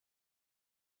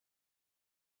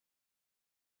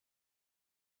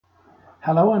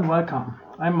Hello and welcome.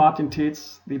 I'm Martin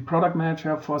Tietz, the product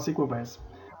manager for SQLBase.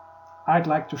 I'd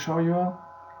like to show you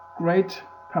great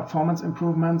performance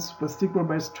improvements with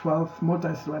SQLBase 12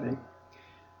 multi-threading.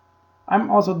 I'm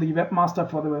also the webmaster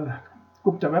for the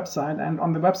Gupta website, and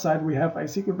on the website we have a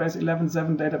SQLBase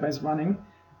 11.7 database running,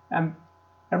 and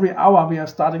every hour we are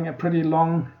starting a pretty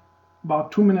long,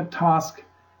 about 2-minute task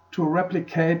to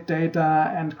replicate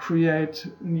data and create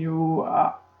new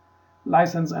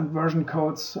license and version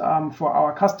codes for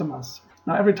our customers.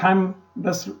 Now, every time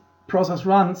this process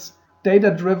runs,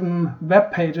 data-driven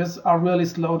web pages are really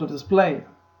slow to display.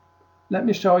 Let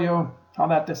me show you how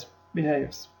that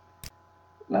behaves.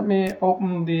 Let me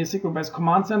open the SQLBase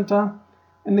Command Center.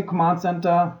 In the Command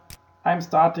Center, I'm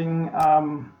starting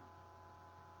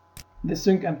the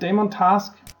sync and daemon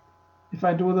task. If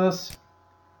I do this,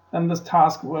 then this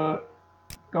task will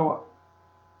go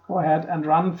ahead and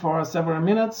run for several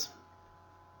minutes.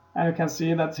 And you can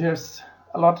see that here's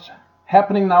a lot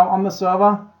happening now on the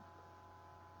server.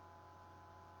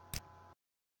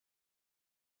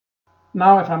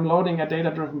 Now, if I'm loading a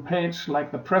data-driven page, like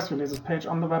the press releases page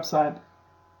on the website,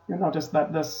 you notice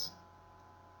that this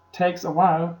takes a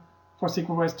while for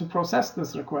SQLBase to process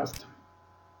this request.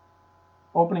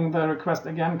 Opening the request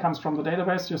again comes from the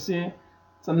database. You see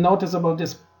it's a noticeable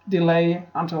delay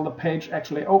until the page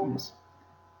actually opens.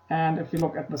 And if you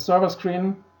look at the server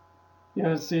screen,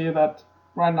 you'll see that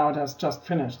right now it has just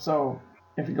finished. So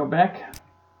if you go back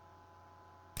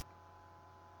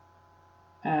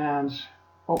and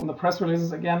open the press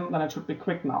releases again, then it should be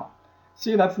quick now.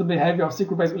 See, that's the behavior of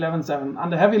SQLBase 11.7.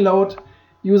 Under heavy load,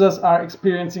 users are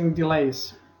experiencing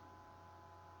delays.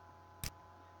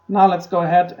 Now let's go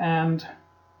ahead and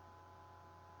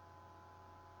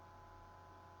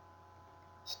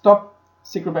stop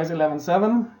SQLBase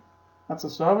 11.7. That's a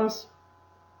service.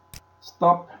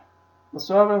 Stop the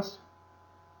service.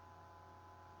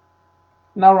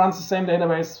 Now runs the same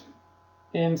database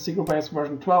in SQLBase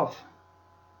version 12.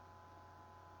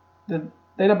 The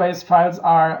database files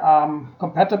are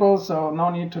compatible, so no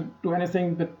need to do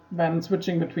anything when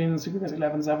switching between SQLBase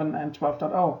 11.7 and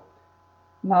 12.0.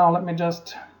 Now let me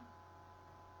just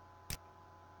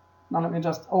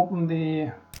open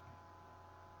the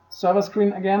server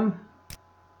screen again.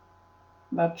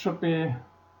 That should be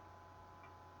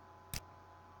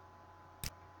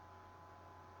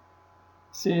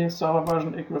server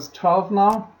version equals 12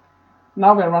 now.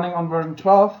 Now we're running on version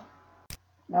 12.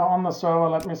 Now on the server,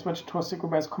 let me switch to a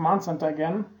SQLBase Command Center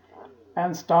again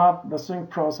and start the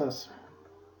sync process.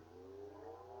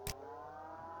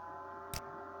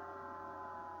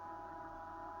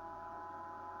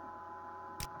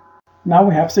 Now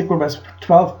we have SQLBase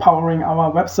 12 powering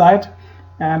our website,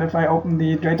 and if I open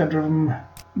the data-driven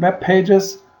web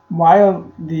pages while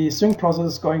the sync process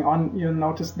is going on, you'll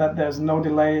notice that there's no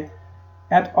delay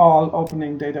at all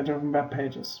opening data-driven web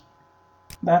pages.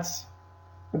 That's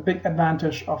the big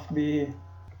advantage of the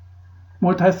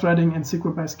multi-threading in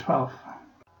SQLBase 12.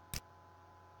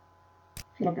 If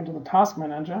you look into the task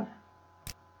manager,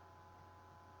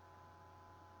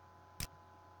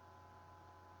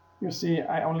 you see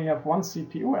I only have one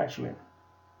CPU actually.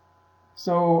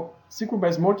 So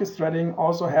SQLBase multi-threading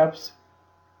also helps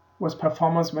with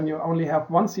performance when you only have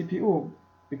one CPU,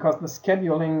 because the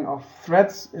scheduling of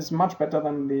threads is much better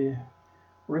than the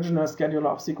original scheduler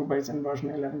of SQLBase in version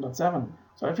 11.7.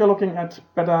 So if you're looking at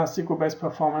better SQLBase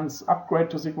performance, upgrade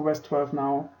to SQLBase 12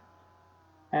 now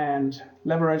and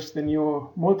leverage the new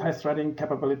multi-threading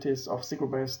capabilities of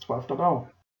SQLBase 12.0.